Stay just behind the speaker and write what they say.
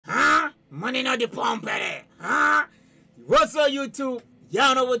Money not the pump, huh? What's up, YouTube?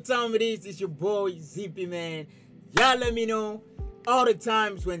 Y'all know what time it is. It's your boy, Zippy, man. Y'all let me know all the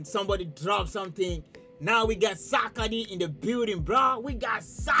times when somebody drops something. Now we got Sarkodie in the building, bro. We got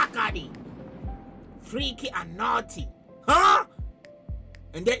Sarkodie. Freaky and naughty. Huh?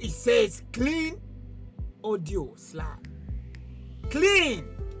 And then it says clean audio slap. Clean.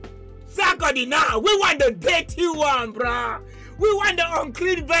 Sarkodie now. We want the dirty one, bro. We want the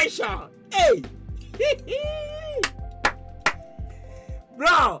unclean version. Hey.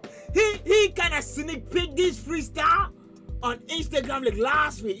 Bro, he kind of sneak peek this freestyle on Instagram like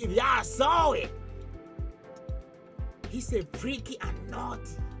last week. If y'all saw it, he said freaky and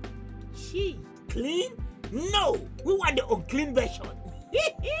naughty. She clean? No, we want the unclean version.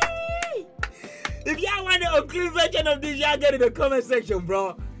 If y'all want the unclean version of this, y'all get in the comment section,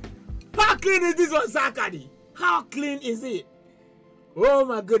 bro. How clean is this one, Sarkodie? How clean is it? Oh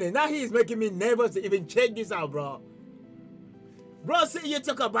my goodness, now he is making me nervous to even check this out, bro. Bro, say you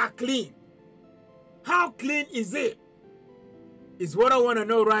talk about clean. How clean is it? Is what I want to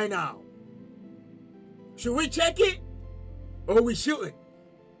know right now. Should we check it? Or we shooting?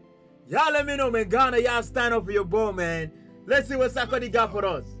 Y'all let me know, man. Ghana, y'all stand up for your boy, man. Let's see what Sarkodie got for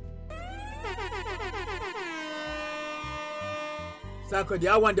us. Sarkodie,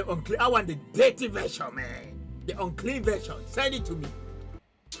 I want the dirty version, man. The unclean version. Send it to me.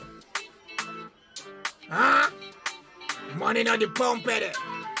 Huh? Money not the pump, better.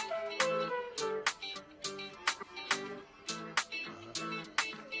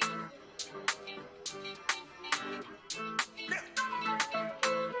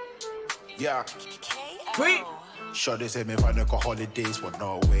 Yeah. Wait. Sure, they say me find a holidays for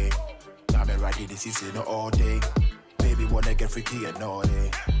Norway. Now me ready this season all day. Baby wanna get freaky and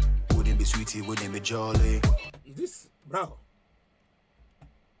naughty. Wouldn't be sweetie, wouldn't be jolly. Is this, bro?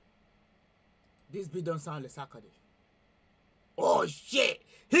 This beat don't sound like Sarkodie. Oh shit!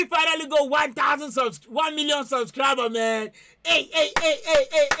 He finally got 1 million subscribers, man.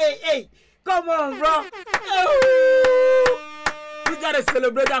 Hey! Come on, bro. We gotta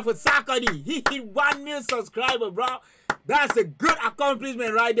celebrate that for Sarkodie. He hit 1 million subscribers, bro. That's a good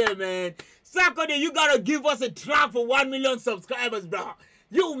accomplishment right there, man. Sarkodie, you gotta give us a trap for 1 million subscribers, bro.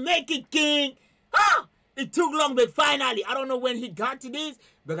 You make it, king. Huh? It took long, but finally, I don't know when he got to this,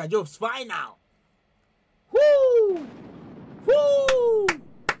 but I just fine now. Woo! Woo!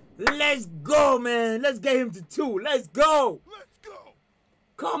 Let's go, man. Let's get him to 2. Let's go. Let's go.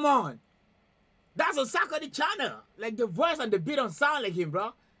 Come on. That's a Sarkodie channel. Like the voice and the beat don't sound like him,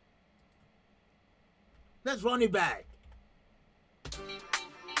 bro. Let's run it back.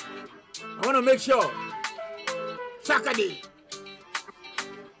 I want to make sure. Sarkodie.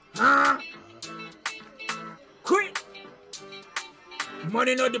 Huh? Quick.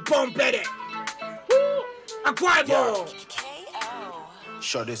 Money not the pump, better. Woo! A quiet ball.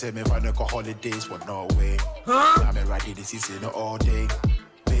 Sure, they say me find a holidays for Norway. Huh? Now me ready this season all day.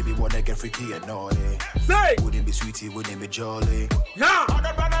 Baby wanna get freaky and naughty. Say. Wouldn't be sweetie, wouldn't be jolly. Yeah. All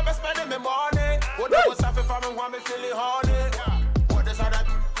the brother be spending me money. What they was suffering from me want me feeling horny. What does that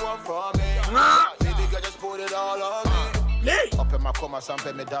want from me? Baby girl just put it all on me. Up in my coma, some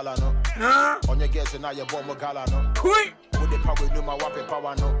pay me dollar no. On your guess and now you bomb a gala no. Quick. With the power, no my wapping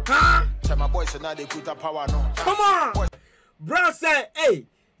power no. Tell my boys and now they put a power no. Come on. Bro said, hey,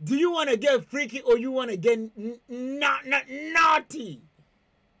 do you want to get freaky or you want to get naughty?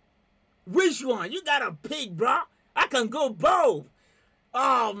 Which one? You got to pick, bro. I can go both.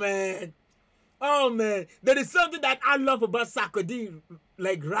 Oh, man. Oh, man. There is something that I love about Sarkodie,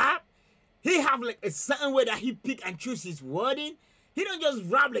 like rap. He have like a certain way that he pick and choose his wording. He don't just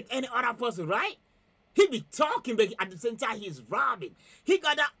rap like any other person, right? He be talking, but at the same time, he's rapping. He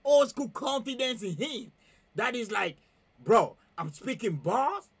got that old school confidence in him. That is like, bro, I'm speaking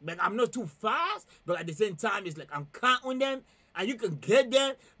bars, but I'm not too fast. But at the same time, it's like I'm counting them, and you can get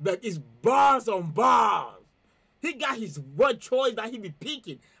them, but it's bars on bars. He got his word choice that he be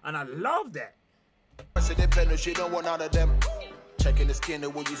picking, and I love that. She don't want out of them. Checking the skin, the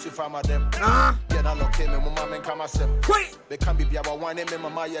way you see from them. Huh? Yeah, I look in, my mom and come myself. Quick! They can't be about one in my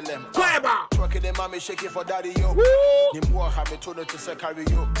mama yelling. Clever! Twerking them, mommy shaking for daddy, yo. Woo! The more have me told her to say carry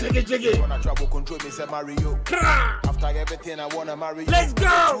you. Jiggy. When I trouble control me, say marry you. Krah! After everything, I wanna marry you. Let's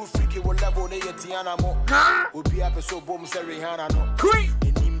go! Too freaky will level, they Tiana mo. Huh? Would be happy so boom, say Rihanna no. Quick!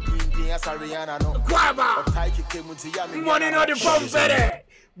 Yes, Rihanna no. Clever! Money not the pump, better.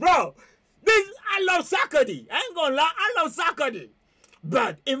 Bro, I love Sarkodie. I ain't gonna lie, I love Sarkodie.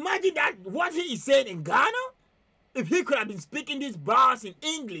 But imagine that what he is saying in Ghana, if he could have been speaking these bars in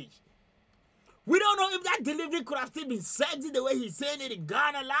English. We don't know if that delivery could have still been sexy the way he's saying it in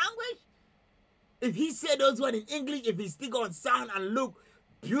Ghana language. If he said those words in English, if he still gonna sound and look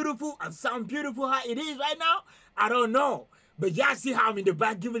beautiful and sound beautiful how it is right now, I don't know. But y'all see how I'm in the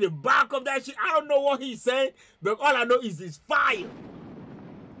back giving the back of that shit. I don't know what he's saying, but all I know is it's fire.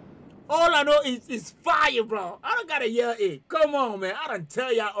 All I know is it's fire, bro. I don't gotta hear it. Come on, man. I don't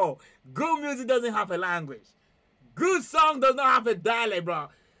tell y'all all. Good music doesn't have a language. Good song does not have a dialect, bro.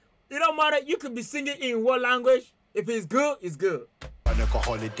 It don't matter. You could be singing in what language. If it's good, it's good.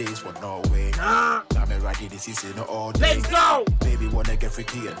 Holidays for Norway. Nah. I'm ready this is no all day. Let's go. Baby wanna get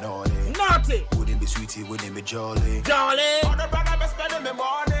freaky and naughty. Naughty. Wouldn't be sweetie, wouldn't be jolly. Jolly. On the brother be spending me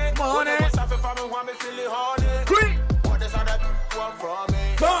money. Money. What's up if I'm want me feeling horny. Quick. What is that want from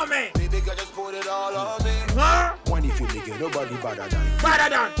me? For me. Baby girl just put it all on me. Huh? When you feel like nobody better than you. Better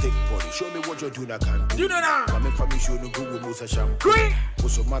than. Take body, show me what you're doing I can do. You know that. Coming from me show no go with Musa Sham. Quick.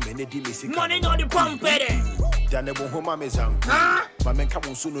 So mama ne di me sika. Money on the pump, baby. Dane bo homa me zang. Huh? Mama nka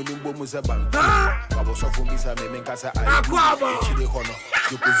mo sunu ni mbo musa bank. Huh? Babo so for me sa me nka sa ai. Akwaba. Chile hono.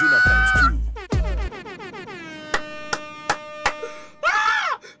 You kuzuna times 2.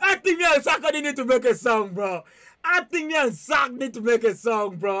 I think me and Sarkodie need to make a song, bro. I think me and Sark need to make a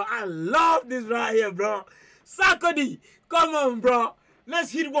song, bro. I love this right here, bro. Sarkodie, come on, bro.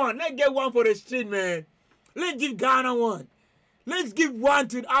 Let's hit one. Let's get one for the street, man. Let's give Ghana one. Let's give one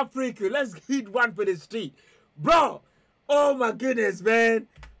to Africa. Let's hit one for the street. Bro, oh my goodness, man.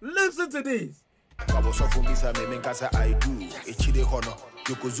 Listen to this. Babo so for me sa me nka sa I do. Chile hono.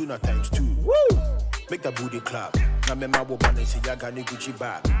 You kuzuna times 2. Woo! Make the booty clap. Now me ma wo bane si ya gani Gucci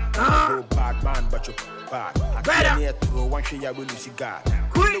bag. Go bad man but you bad. I can't hear through one shit ya will you see God.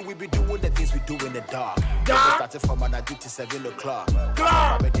 You know we be doing the things we do in the dark. Started from an addict to 7 o'clock.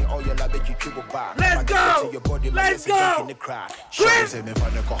 All your love make you triple back. Let's go! Let's go! In the crack. Quick! Say me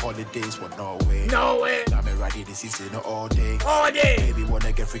find a holidays for Norway. Norway. Now me ready this season all day. All day. Baby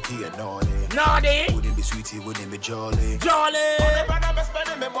wanna get freaky and naughty. Naughty. Wouldn't be sweetie, wouldn't be jolly. Jolly. On the brother be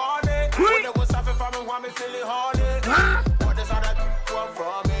spending me money. Quick. When was something from me want me feeling horny. Huh? What is that want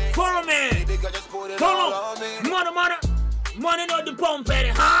from me? For me. Baby girl just put it Come all on. on me. Money on the pump, baby.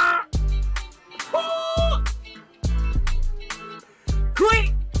 Huh? Oh.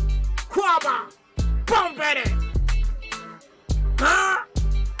 Quick. Quaba. Pump, baby. Huh?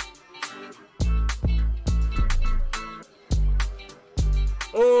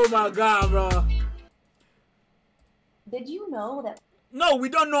 Oh my God, bro. Did you know that? No, we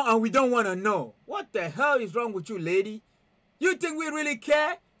don't know and we don't want to know. What the hell is wrong with you, lady? You think we really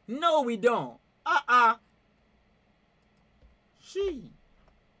care? No, we don't. She.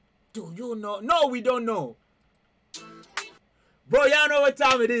 Do you know? No, we don't know. Bro, y'all know what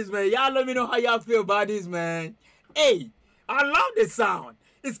time it is, man. Y'all let me know how y'all feel about this, man. Hey, I love this sound.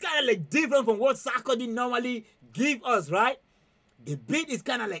 It's kind of like different from what Sarkodie normally give us, right? The beat is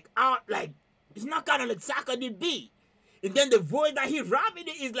kind of like out, like, it's not kind of like Sarkodie beat. And then the voice that he rapping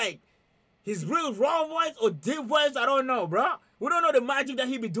it is like his real raw voice or deep voice. I don't know, bro. We don't know the magic that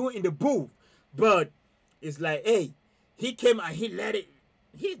he be doing in the booth. But it's like, hey, he came and he let it.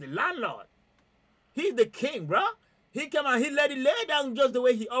 He's the landlord. He's the king, bro. He came and he let it lay down just the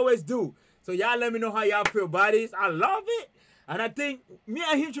way he always do. So y'all let me know how y'all feel about this. I love it. And I think me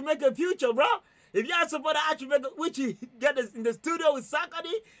and him should make a future, bro. If y'all support the actual make we should get us in the studio with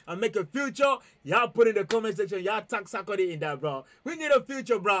Sarkodie and make a future, y'all put in the comment section, y'all tag Sarkodie in that, bro. We need a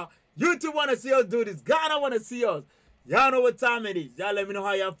future, bro. YouTube want to see us do this. Ghana want to see us. Y'all know what time it is. Y'all let me know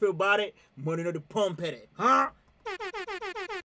how y'all feel about it. Money know the pump at it. Huh?